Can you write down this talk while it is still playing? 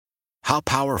How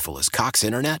powerful is Cox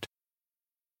Internet?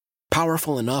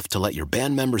 Powerful enough to let your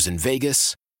band members in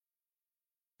Vegas,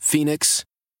 Phoenix,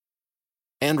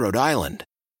 and Rhode Island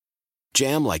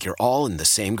jam like you're all in the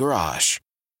same garage.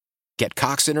 Get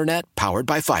Cox Internet powered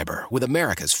by fiber with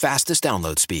America's fastest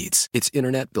download speeds. It's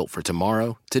internet built for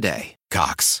tomorrow, today.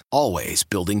 Cox, always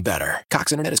building better.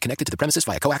 Cox Internet is connected to the premises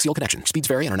via coaxial connection. Speeds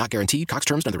vary and are not guaranteed. Cox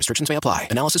terms and other restrictions may apply.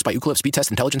 Analysis by Ookla Speed Test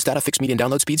Intelligence Data. Fixed median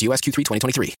download speeds. US Q3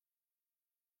 2023.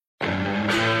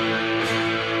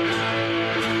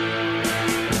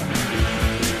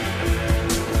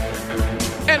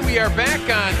 And we are back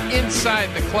on Inside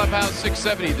the Clubhouse,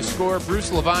 670 The Score.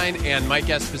 Bruce Levine and Mike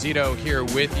Esposito here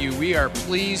with you. We are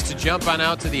pleased to jump on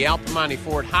out to the Al Piemonte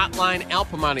Ford hotline. Al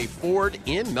Piemonte Ford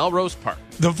in Melrose Park.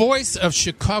 The voice of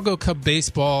Chicago Cub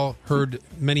baseball, heard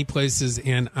many places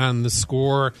and on The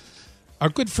Score. Our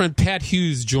good friend Pat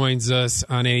Hughes joins us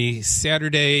on a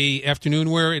Saturday afternoon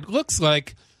where it looks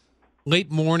like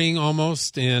late morning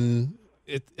almost, and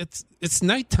it's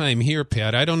nighttime here,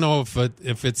 Pat. I don't know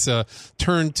if it's a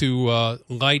turn to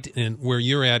light in where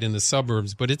you're at in the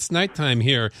suburbs, but it's nighttime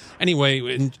here. Anyway,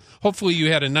 and hopefully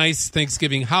you had a nice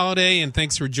Thanksgiving holiday, and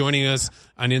thanks for joining us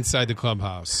on Inside the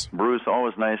Clubhouse. Bruce,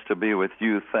 always nice to be with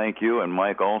you. Thank you. And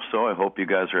Mike also. I hope you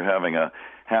guys are having a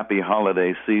happy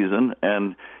holiday season.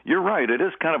 And you're right, it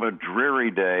is kind of a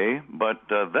dreary day, but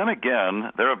then again,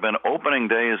 there have been opening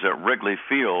days at Wrigley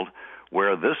Field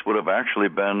where this would have actually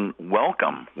been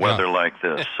welcome weather like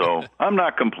this. So I'm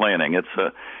not complaining. It's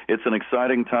an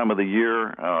exciting time of the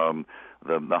year.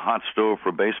 The hot stove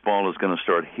for baseball is going to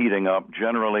start heating up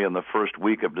generally in the first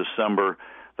week of December.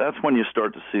 That's when you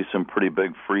start to see some pretty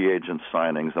big free agent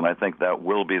signings, and I think that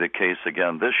will be the case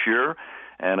again this year.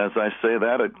 And as I say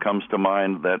that, it comes to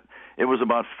mind that it was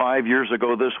about 5 years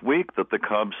ago this week that the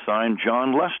Cubs signed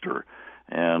John Lester,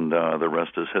 and the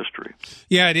rest is history.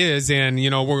 Yeah, it is. And, you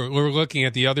know, we're looking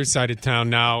at the other side of town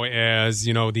now as,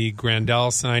 you know, the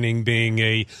Grandal signing being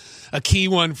a key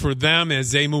one for them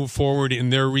as they move forward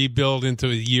in their rebuild into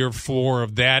year 4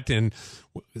 of that. And,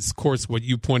 of course, what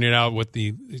you pointed out, what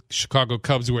the Chicago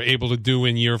Cubs were able to do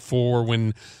in year 4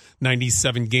 when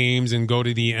 97 games and go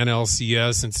to the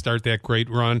NLCS and start that great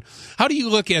run. How do you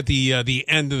look at the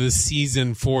end of the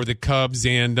season for the Cubs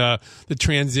and the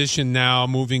transition now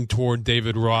moving toward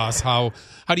David Ross? How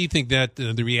do you think that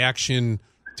the reaction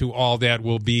to all that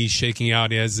will be shaking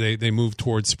out as they move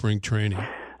towards spring training?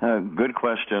 Good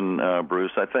question,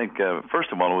 Bruce. I think,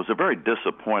 first of all, it was a very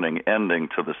disappointing ending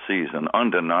to the season,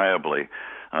 undeniably.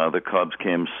 The Cubs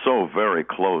came so very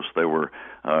close. They were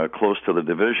close to the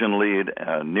division lead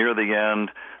near the end.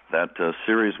 That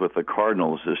series with the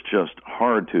Cardinals is just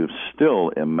hard to still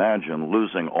imagine,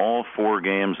 losing all 4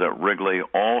 games at Wrigley,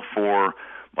 all 4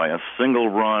 by a single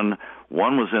run.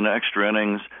 One was in extra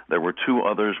innings. There were 2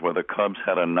 others where the Cubs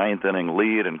had a 9th-inning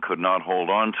lead and could not hold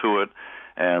on to it.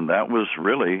 And that was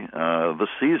really the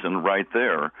season right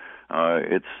there.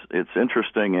 It's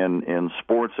interesting in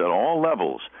sports at all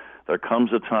levels. There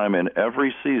comes a time in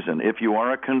every season, if you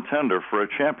are a contender for a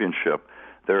championship,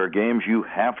 there are games you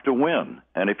have to win.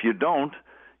 And if you don't,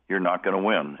 you're not going to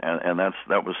win. And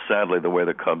that was sadly the way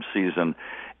the Cubs season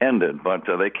ended. But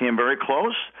they came very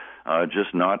close,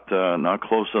 just not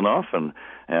close enough.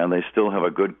 And they still have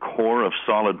a good core of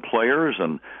solid players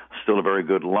and still a very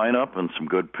good lineup and some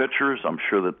good pitchers. I'm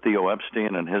sure that Theo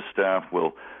Epstein and his staff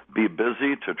will be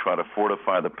busy to try to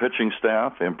fortify the pitching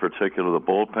staff, in particular the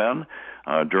bullpen,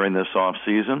 during this off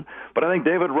season. But I think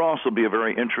David Ross will be a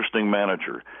very interesting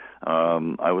manager.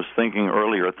 I was thinking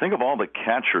earlier, think of all the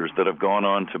catchers that have gone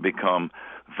on to become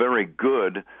very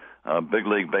good big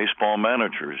league baseball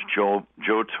managers. Joe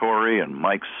Torre and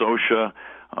Mike Scioscia.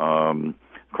 Of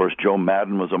course, Joe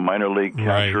Madden was a minor league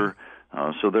catcher. Right.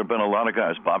 So there have been a lot of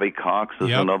guys. Bobby Cox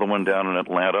is another one down in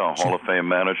Atlanta, a Hall of Fame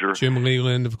manager. Jim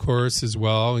Leland, of course, as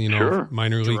well. You know, sure.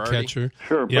 Minor league catcher.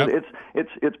 Sure, but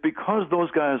it's because those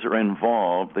guys are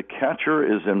involved. The catcher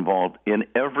is involved in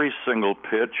every single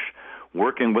pitch,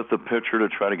 working with the pitcher to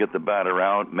try to get the batter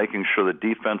out, making sure the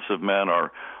defensive men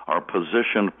are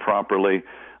positioned properly.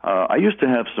 I used to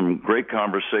have some great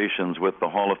conversations with the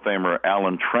Hall of Famer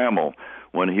Alan Trammell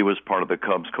when he was part of the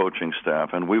Cubs coaching staff,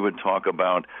 and we would talk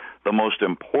about the most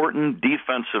important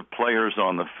defensive players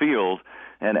on the field,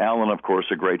 and Alan, of course,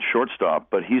 a great shortstop,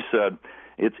 but he said,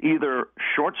 it's either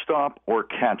shortstop or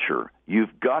catcher.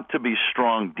 You've got to be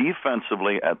strong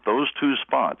defensively at those 2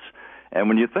 spots. And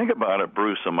when you think about it,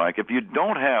 Bruce and Mike, if you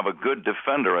don't have a good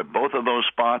defender at both of those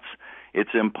spots,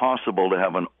 it's impossible to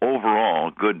have an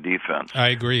overall good defense. I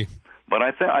agree. But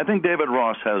I think David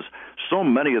Ross has so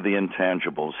many of the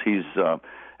intangibles. He's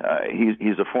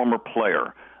a former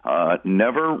player.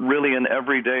 Never really an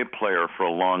everyday player for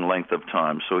a long length of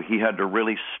time, so he had to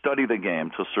really study the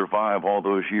game to survive all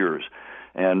those years.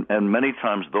 And many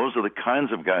times those are the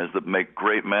kinds of guys that make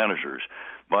great managers.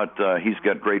 But he's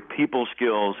got great people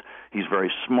skills. He's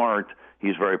very smart.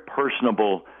 He's very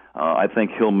personable. I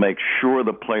think he'll make sure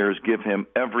the players give him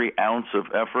every ounce of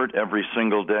effort every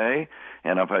single day.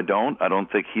 And if I don't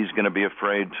think he's going to be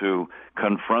afraid to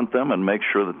confront them and make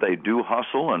sure that they do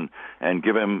hustle and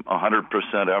give him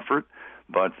 100% effort.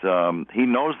 But he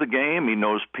knows the game. He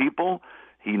knows people.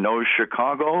 He knows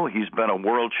Chicago. He's been a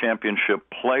world championship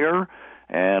player.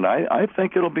 And I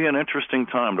think it'll be an interesting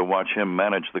time to watch him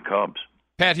manage the Cubs.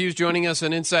 Pat Hughes joining us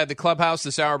on Inside the Clubhouse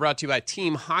this hour, brought to you by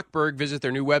Team Hochberg. Visit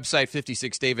their new website,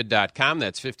 56david.com.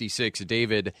 That's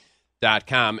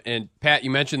 56david.com. And, Pat, you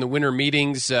mentioned the winter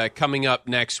meetings coming up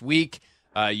next week.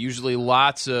 Usually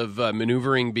lots of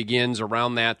maneuvering begins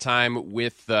around that time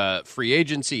with free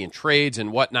agency and trades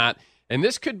and whatnot. And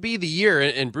this could be the year,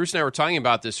 and Bruce and I were talking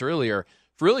about this earlier,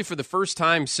 really for the first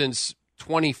time since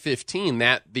 2015,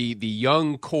 that the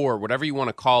young core, whatever you want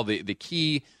to call the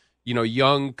key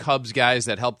young Cubs guys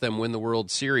that helped them win the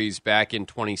World Series back in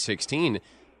 2016,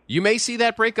 you may see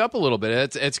that break up a little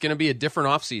bit. It's going to be a different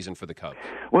offseason for the Cubs.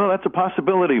 Well, that's a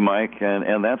possibility, Mike,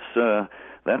 and that's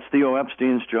Theo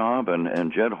Epstein's job,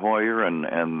 and Jed Hoyer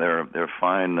and their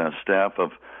fine staff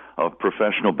of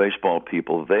professional baseball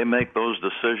people. They make those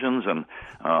decisions, and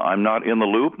I'm not in the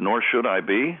loop, nor should I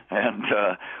be, and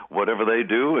whatever they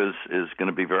do is going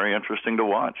to be very interesting to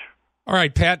watch. All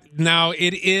right, Pat, now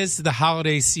it is the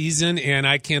holiday season, and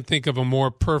I can't think of a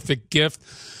more perfect gift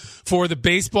for the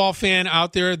baseball fan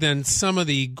out there than some of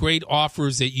the great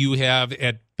offers that you have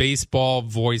at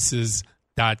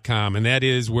baseballvoices.com. And that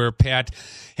is where Pat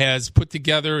has put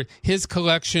together his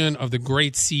collection of the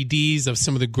great CDs of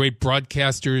some of the great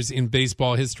broadcasters in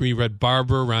baseball history: Red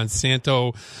Barber, Ron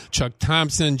Santo, Chuck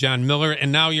Thompson, John Miller,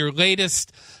 and now your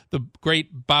latest, the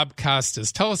great Bob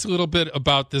Costas. Tell us a little bit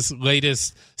about this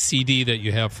latest CD that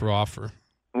you have for offer.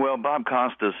 Well, Bob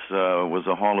Costas was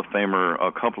a Hall of Famer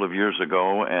a couple of years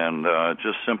ago, and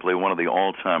just simply one of the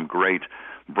all-time great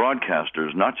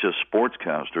broadcasters, not just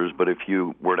sportscasters, but if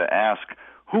you were to ask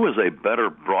who is a better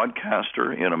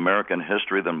broadcaster in American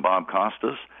history than Bob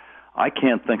Costas, I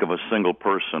can't think of a single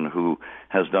person who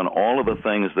has done all of the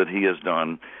things that he has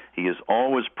done. He is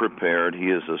always prepared. He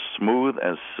is as smooth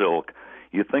as silk.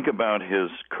 You think about his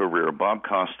career, Bob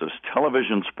Costas,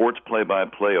 television sports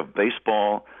play-by-play of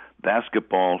baseball,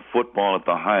 basketball, football at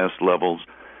the highest levels,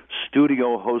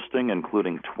 studio hosting,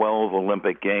 including 12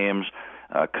 Olympic Games,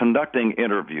 conducting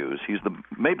interviews. He's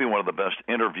maybe one of the best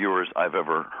interviewers I've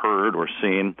ever heard or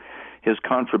seen. His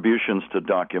contributions to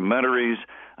documentaries,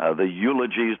 the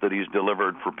eulogies that he's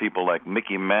delivered for people like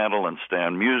Mickey Mantle and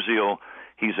Stan Musial.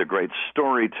 He's a great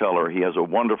storyteller. He has a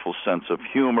wonderful sense of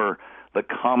humor. The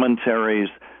commentaries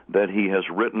that he has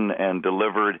written and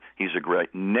delivered. He's a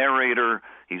great narrator.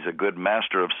 He's a good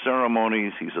master of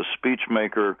ceremonies. He's a speech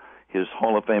maker. His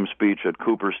Hall of Fame speech at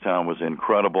Cooperstown was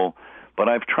incredible. But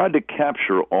I've tried to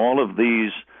capture all of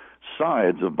these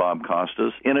sides of Bob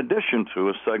Costas, in addition to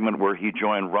a segment where he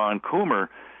joined Ron Coomer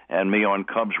and me on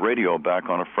Cubs radio back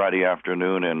on a Friday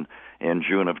afternoon in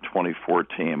June of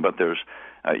 2014. But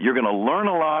you're going to learn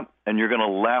a lot and you're going to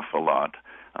laugh a lot.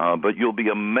 But you'll be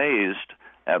amazed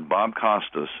at Bob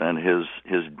Costas and his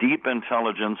deep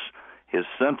intelligence, his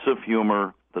sense of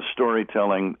humor, the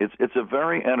storytelling. It's a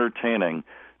very entertaining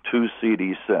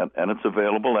 2-CD set, and it's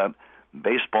available at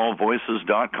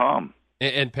baseballvoices.com.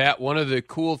 And Pat, one of the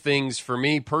cool things for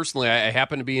me personally, I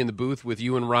happened to be in the booth with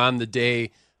you and Ron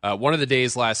one of the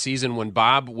days last season when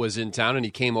Bob was in town, and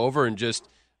he came over and just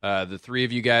the three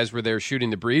of you guys were there shooting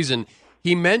the breeze, and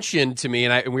he mentioned to me,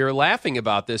 and we were laughing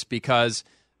about this because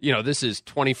this is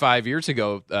 25 years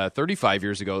ago, 35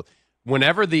 years ago.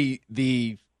 Whenever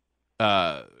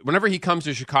whenever he comes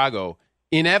to Chicago,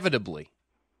 inevitably,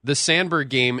 the Sandberg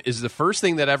game is the first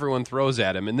thing that everyone throws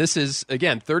at him. And this is,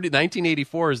 again,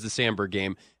 1984 is the Sandberg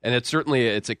game, and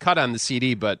it's a cut on the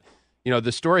CD, but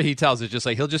the story he tells is just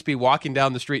like he'll just be walking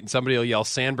down the street and somebody will yell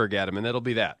Sandberg at him, and it'll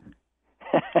be that.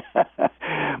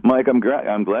 Mike, I'm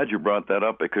glad you brought that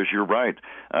up because you're right.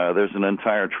 There's an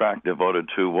entire track devoted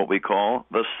to what we call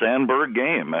the Sandberg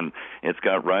game, and it's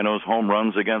got Rhino's home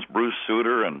runs against Bruce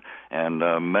Sutter and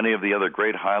many of the other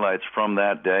great highlights from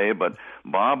that day. But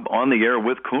Bob, on the air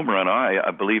with Coomer and I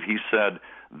believe he said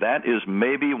that is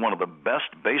maybe one of the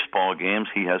best baseball games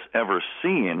he has ever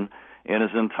seen in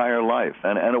his entire life,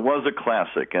 and it was a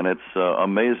classic. And it's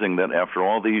amazing that after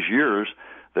all these years,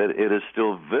 that it is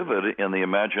still vivid in the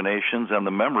imaginations and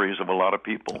the memories of a lot of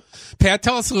people. Pat,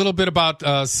 tell us a little bit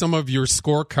about some of your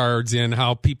scorecards and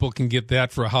how people can get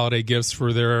that for holiday gifts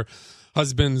for their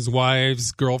husbands,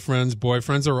 wives, girlfriends,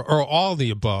 boyfriends, or all the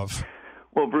above.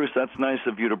 Well, Bruce, that's nice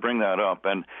of you to bring that up.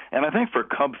 And I think for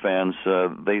Cub fans,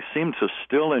 they seem to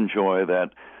still enjoy that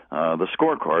the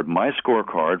scorecard, my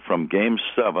scorecard from Game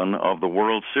 7 of the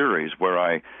World Series, where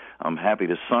I'm happy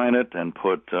to sign it and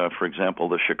put, for example,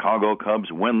 the Chicago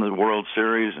Cubs win the World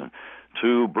Series, and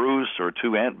to Bruce or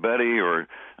to Aunt Betty or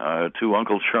to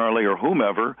Uncle Charlie or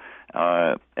whomever,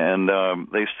 and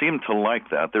they seem to like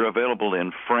that. They're available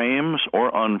in frames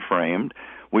or unframed.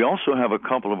 We also have a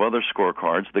couple of other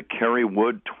scorecards. The Kerry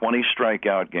Wood 20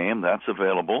 strikeout game, that's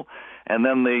available. And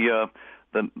then the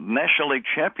National League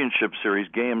Championship Series,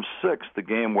 Game 6, the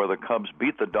game where the Cubs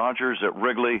beat the Dodgers at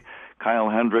Wrigley, Kyle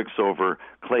Hendricks over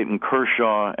Clayton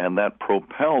Kershaw, and that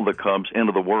propelled the Cubs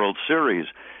into the World Series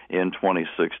in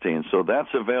 2016. So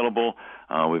that's available.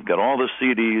 We've got all the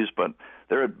CDs, but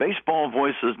they're at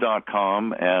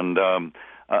baseballvoices.com, and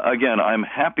again, I'm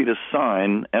happy to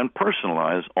sign and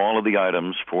personalize all of the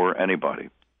items for anybody.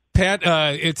 Pat,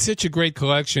 it's such a great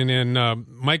collection, and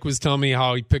Mike was telling me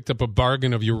how he picked up a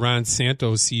bargain of your Ron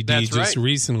Santos CD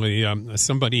recently.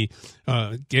 Somebody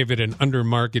gave it an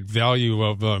under-market value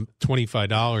of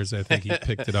 $25. I think he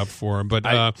picked it up for him. But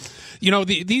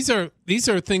these are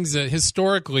things that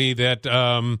historically that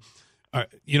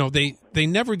they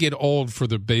never get old for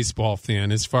the baseball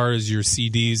fan as far as your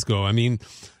CDs go. I mean,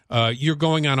 you're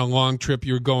going on a long trip,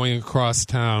 you're going across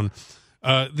town.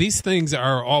 These things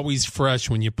are always fresh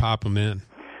when you pop them in.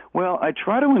 Well, I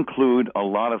try to include a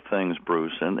lot of things,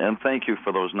 Bruce, and thank you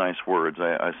for those nice words.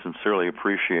 I sincerely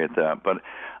appreciate that. But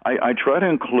I try to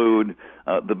include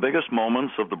the biggest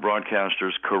moments of the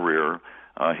broadcaster's career,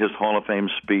 his Hall of Fame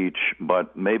speech,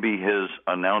 but maybe his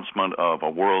announcement of a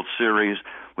World Series.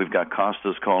 We've got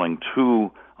Costas calling 2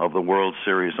 of the World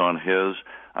Series on his.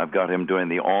 I've got him doing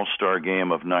the All-Star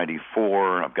game of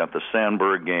 '94. I've got the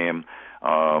Sandberg game.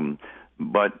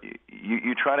 But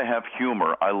you try to have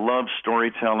humor. I love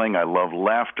storytelling. I love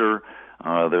laughter.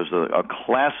 There's a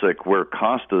classic where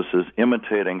Costas is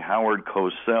imitating Howard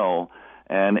Cosell,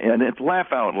 and it's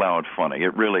laugh-out-loud funny.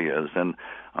 It really is. And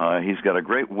he's got a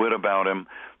great wit about him.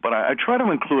 But I try to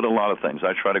include a lot of things.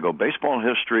 I try to go baseball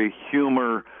history,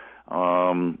 humor,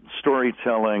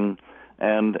 storytelling,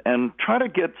 and try to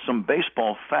get some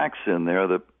baseball facts in there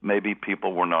that maybe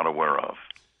people were not aware of.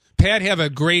 Pat, have a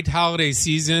great holiday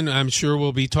season. I'm sure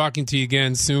we'll be talking to you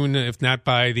again soon, if not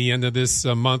by the end of this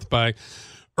month, by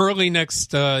early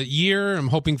next year. I'm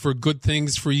hoping for good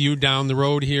things for you down the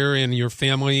road here and your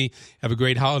family. Have a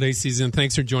great holiday season.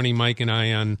 Thanks for joining Mike and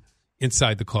I on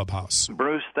Inside the Clubhouse.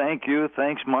 Bruce, thank you.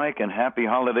 Thanks, Mike, and happy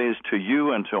holidays to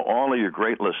you and to all of your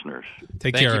great listeners.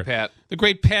 Take care. Thank you, Pat. The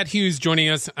great Pat Hughes joining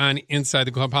us on Inside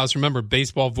the Clubhouse. Remember,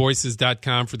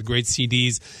 baseballvoices.com for the great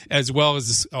CDs, as well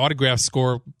as autograph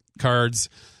score cards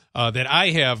that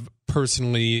I have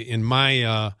personally in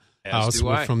my house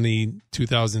from the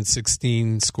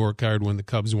 2016 scorecard when the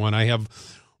Cubs won. I have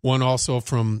one also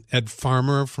from Ed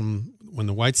Farmer from when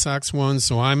the White Sox won.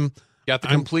 So got the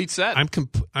complete set.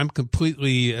 I'm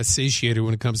completely satiated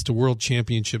when it comes to World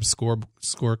Championship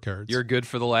scorecards. You're good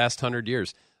for the last 100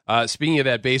 years. Speaking of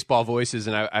that, Baseball Voices,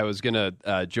 and I was going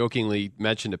to jokingly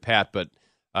mention to Pat, but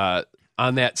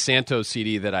on that Santos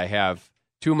CD that I have,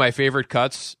 2 of my favorite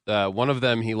cuts. One of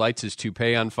them, he lights his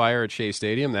toupee on fire at Shea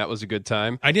Stadium. That was a good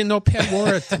time. I didn't know Pat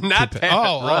wore it. Not Pat,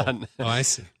 Ron. Oh, I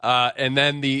see. And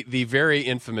then the very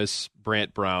infamous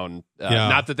Brant Brown.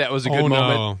 Not that was a good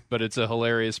moment, but it's a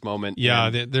hilarious moment. Yeah,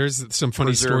 there's some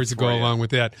funny stories to go along with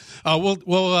that.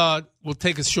 We'll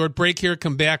take a short break here,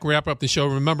 come back, wrap up the show.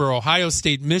 Remember, Ohio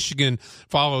State, Michigan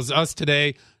follows us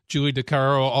today. Julie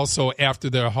DeCaro also after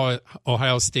the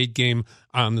Ohio State game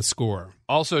on The Score.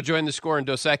 Also join The Score in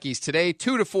Dos Equis today,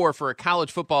 2-4 for a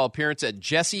college football appearance at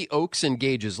Jesse Oaks and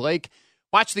Gages Lake.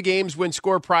 Watch the games, win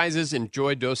Score prizes,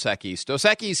 enjoy Dos Equis. Dos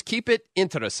Equis, keep it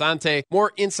interesante.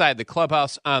 More Inside the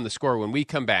Clubhouse on The Score when we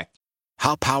come back.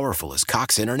 How powerful is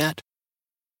Cox Internet?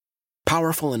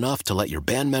 Powerful enough to let your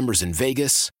band members in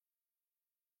Vegas,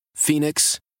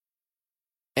 Phoenix,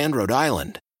 and Rhode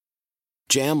Island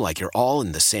jam like you're all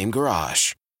in the same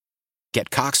garage. Get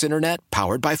Cox Internet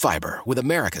powered by fiber with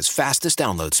America's fastest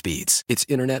download speeds. It's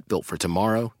internet built for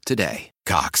tomorrow, today.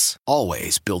 Cox,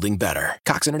 always building better.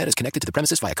 Cox Internet is connected to the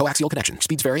premises via coaxial connection.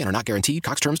 Speeds vary and are not guaranteed.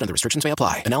 Cox terms and other restrictions may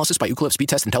apply. Analysis by Ookla of Speed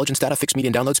Test Intelligence Data. Fixed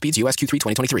median download speeds. US Q3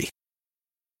 2023.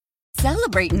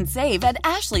 Celebrate and save at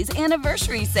Ashley's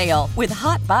Anniversary Sale. With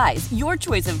Hot Buys, your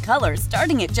choice of colors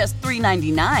starting at just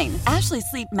 $3.99. Ashley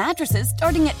Sleep mattresses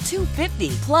starting at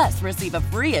 $2.50. Plus, receive a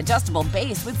free adjustable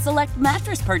base with select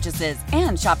mattress purchases.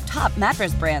 And shop top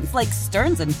mattress brands like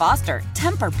Stearns & Foster,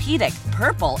 Tempur-Pedic,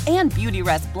 Purple, and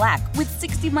Beautyrest Black with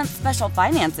 60-month special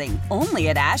financing. Only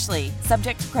at Ashley.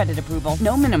 Subject to credit approval.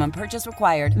 No minimum purchase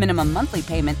required. Minimum monthly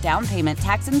payment, down payment,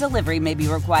 tax, and delivery may be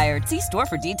required. See store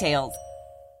for details.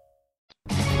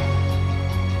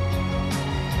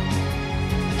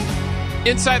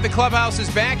 Inside the Clubhouse is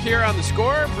back here on The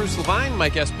Score. Bruce Levine,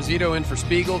 Mike Esposito in for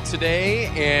Spiegel today.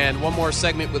 And one more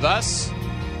segment with us.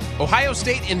 Ohio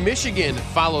State and Michigan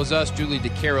follows us, Julie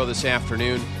DeCaro, this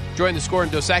afternoon. Join The Score in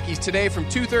Dos Equis today from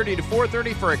 2:30 to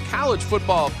 4:30 for a college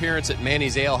football appearance at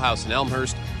Manny's Ale House in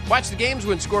Elmhurst. Watch the games,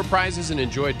 win Score prizes, and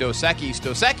enjoy Dos Equis.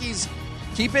 Dos Equis,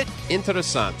 keep it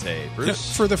interessante.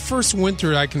 Bruce? For the first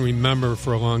winter I can remember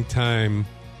for a long time,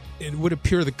 it would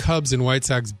appear the Cubs and White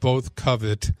Sox both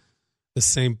covet the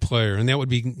same player, and that would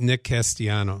be Nick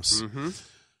Castellanos. Mm-hmm.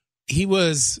 He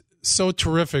was so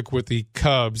terrific with the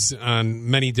Cubs on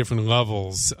many different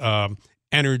levels.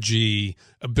 Energy,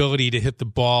 ability to hit the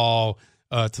ball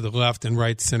to the left and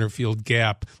right center field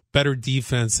gap, better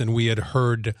defense than we had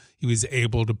heard he was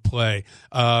able to play,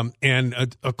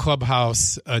 and a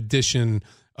clubhouse addition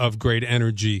of great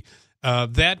energy.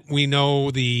 That we know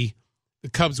the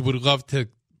Cubs would love to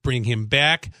bring him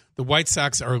back. The White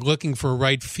Sox are looking for a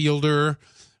right fielder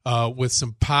with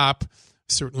some pop.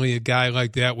 Certainly a guy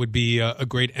like that would be a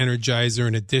great energizer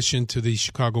in addition to the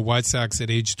Chicago White Sox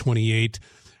at age 28.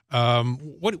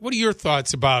 What are your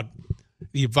thoughts about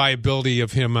the viability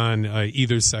of him on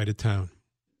either side of town?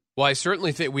 Well, I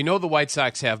certainly think we know the White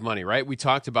Sox have money, right? We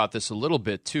talked about this a little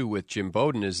bit, too, with Jim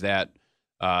Bowden, is that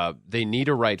they need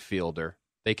a right fielder.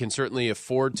 They can certainly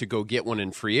afford to go get one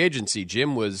in free agency.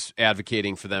 Jim was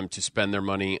advocating for them to spend their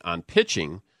money on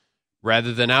pitching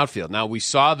rather than outfield. Now, we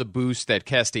saw the boost that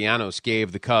Castellanos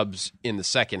gave the Cubs in the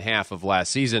second half of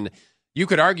last season. You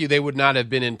could argue they would not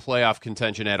have been in playoff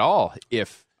contention at all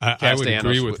if I would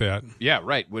agree with that. Yeah,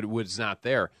 right. Was not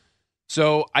there.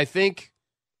 So I think,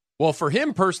 well, for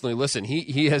him personally, listen,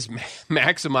 he has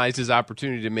maximized his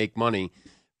opportunity to make money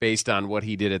based on what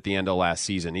he did at the end of last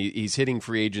season. He's hitting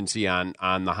free agency on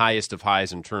the highest of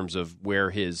highs in terms of where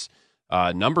his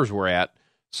numbers were at.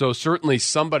 So certainly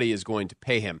somebody is going to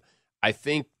pay him. I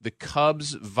think the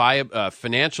Cubs'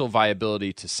 financial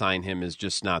viability to sign him is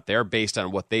just not there based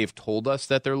on what they've told us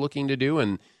that they're looking to do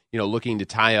and looking to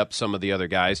tie up some of the other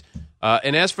guys.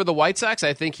 And as for the White Sox,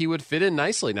 I think he would fit in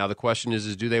nicely. Now the question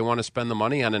is do they want to spend the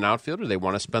money on an outfielder or do they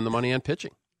want to spend the money on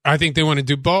pitching? I think they want to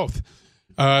do both.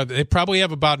 They probably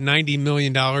have about $90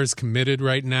 million committed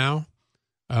right now,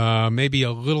 maybe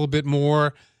a little bit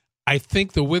more. I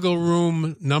think the wiggle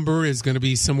room number is going to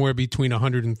be somewhere between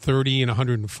 $130 and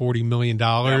 $140 million.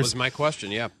 That was my question,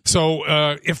 yeah. So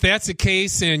if that's the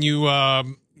case and you have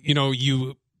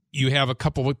a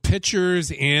couple of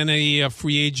pitchers and a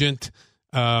free agent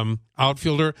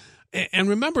outfielder, and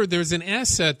remember there's an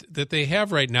asset that they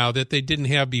have right now that they didn't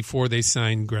have before they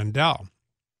signed Grandal.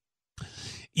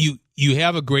 You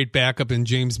have a great backup in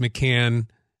James McCann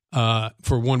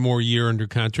for one more year under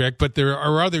contract, but there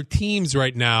are other teams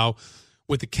right now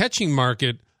with the catching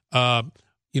market.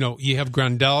 You have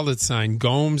Grandal that signed,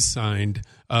 Gomes signed.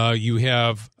 You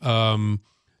have 2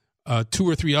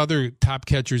 or 3 other top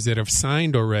catchers that have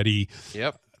signed already.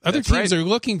 Yep, other teams are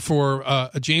looking for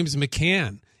a James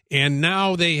McCann. And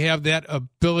now they have that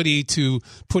ability to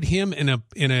put him in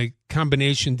a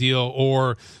combination deal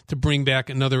or to bring back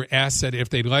another asset if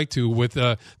they'd like to with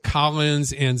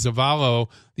Collins and Zavallo,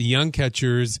 the young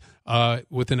catchers,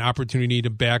 with an opportunity to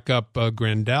back up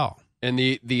Grandal. And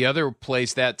the other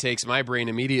place that takes my brain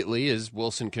immediately is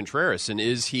Wilson Contreras. And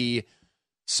is he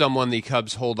someone the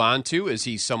Cubs hold on to? Is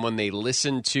he someone they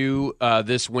listen to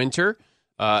this winter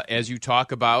as you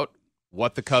talk about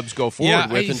what the Cubs go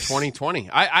forward with in 2020.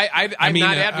 I'm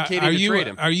not advocating to trade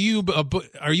him. Are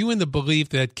you in the belief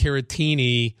that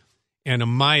Caratini and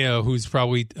Amaya, who's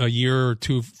probably a year or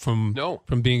two from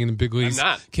being in the big leagues,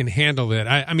 can handle that?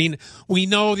 I mean, we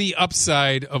know the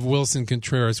upside of Wilson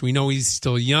Contreras. We know he's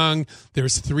still young.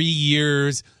 There's 3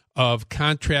 years of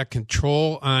contract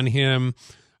control on him.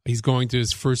 He's going to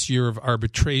his first year of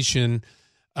arbitration.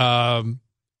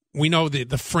 We know that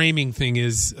the framing thing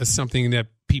is something that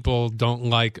people don't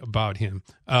like about him.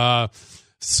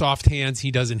 Soft hands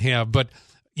he doesn't have. But,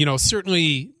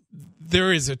 certainly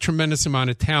there is a tremendous amount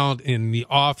of talent in the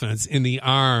offense, in the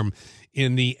arm,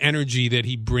 in the energy that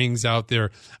he brings out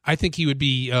there. I think he would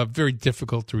be very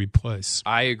difficult to replace.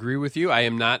 I agree with you. I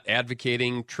am not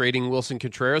advocating trading Wilson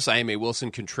Contreras. I am a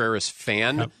Wilson Contreras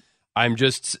fan. Yep. I'm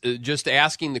just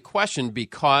asking the question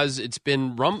because it's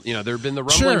been there have been the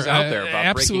rumblings out there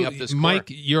about breaking up this core. Mike,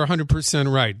 you're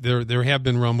 100% right. There have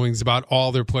been rumblings about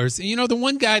all their players. The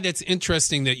one guy that's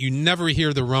interesting that you never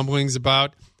hear the rumblings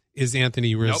about is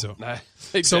Anthony Rizzo. Nope.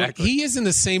 Exactly. So he is in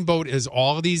the same boat as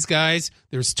all of these guys.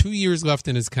 There's 2 years left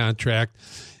in his contract.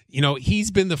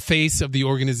 He's been the face of the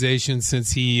organization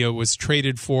since he was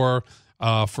traded for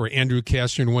Andrew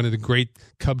Cashner in one of the great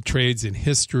Cub trades in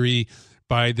history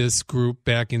by this group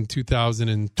back in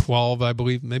 2012, I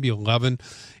believe, maybe 11.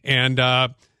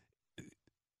 And,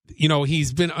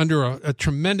 he's been under a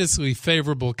tremendously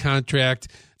favorable contract.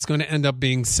 It's going to end up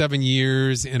being 7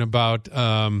 years and about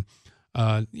 $9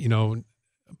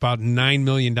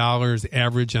 million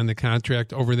average on the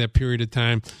contract over that period of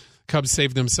time. Cubs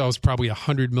saved themselves probably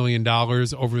 $100 million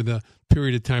over the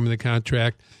period of time of the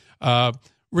contract.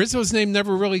 Rizzo's name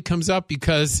never really comes up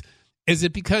because is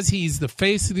it because he's the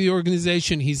face of the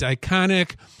organization, he's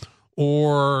iconic,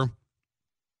 or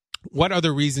what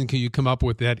other reason can you come up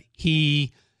with that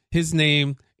his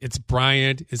name, it's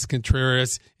Bryant, it's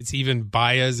Contreras, it's even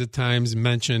Baez at times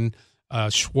mentioned,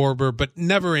 Schwarber, but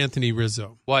never Anthony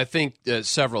Rizzo? Well, I think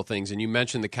several things, and you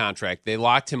mentioned the contract. They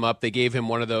locked him up. They gave him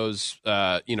one of those,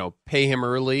 pay him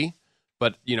early,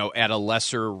 but, at a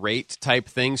lesser rate type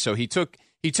thing. So he took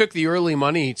the early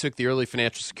money. He took the early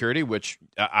financial security, which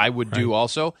I would do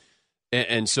also.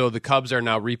 And so the Cubs are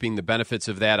now reaping the benefits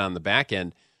of that on the back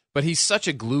end. But he's such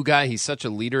a glue guy. He's such a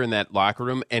leader in that locker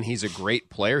room, and he's a great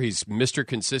player. He's Mr.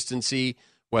 Consistency,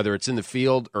 whether it's in the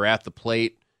field or at the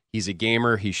plate. He's a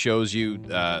gamer. He shows you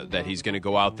that he's going to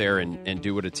go out there and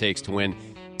do what it takes to win.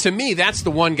 To me, that's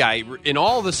the one guy. In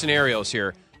all the scenarios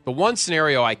here, the one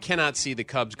scenario I cannot see the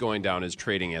Cubs going down is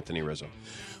trading Anthony Rizzo.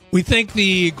 We thank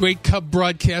the great Cub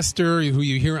broadcaster who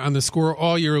you hear on the Score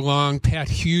all year long, Pat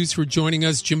Hughes, for joining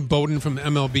us, Jim Bowden from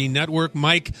MLB Network.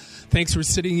 Mike, thanks for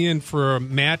sitting in for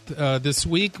Matt this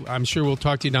week. I'm sure we'll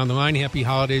talk to you down the line. Happy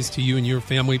holidays to you and your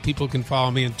family. People can follow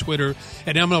me on Twitter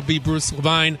at MLB Bruce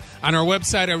Levine. On our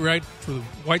website, I write for the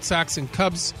White Sox and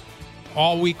Cubs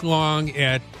all week long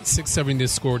at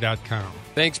 670thescore.com.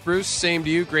 Thanks, Bruce. Same to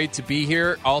you. Great to be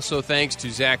here. Also, thanks to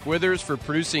Zach Withers for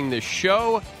producing this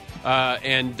show.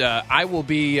 And I will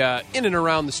be in and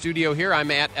around the studio here.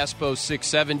 I'm at Espo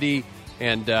 670.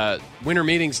 And winter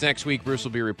meetings next week, Bruce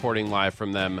will be reporting live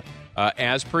from them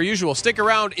as per usual. Stick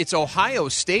around. It's Ohio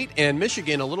State and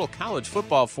Michigan, a little college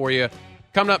football for you.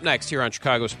 Coming up next here on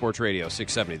Chicago Sports Radio,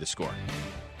 670 The Score.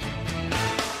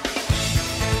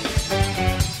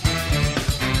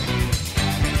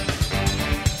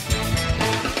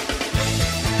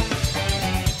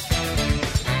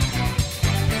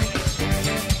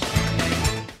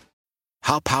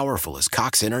 How powerful is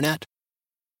Cox Internet?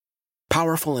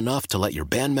 Powerful enough to let your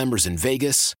band members in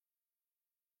Vegas,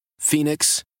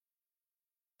 Phoenix,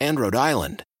 and Rhode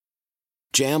Island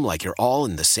jam like you're all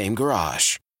in the same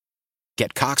garage.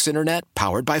 Get Cox Internet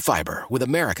powered by fiber with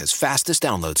America's fastest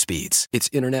download speeds. It's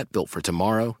internet built for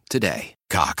tomorrow, today.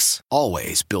 Cox,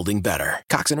 always building better.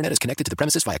 Cox Internet is connected to the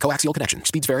premises via coaxial connection.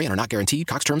 Speeds vary and are not guaranteed.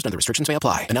 Cox terms and other restrictions may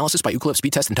apply. Analysis by Ookla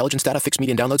Speed Test Intelligence Data. Fixed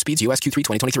median download speeds. US Q3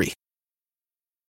 2023.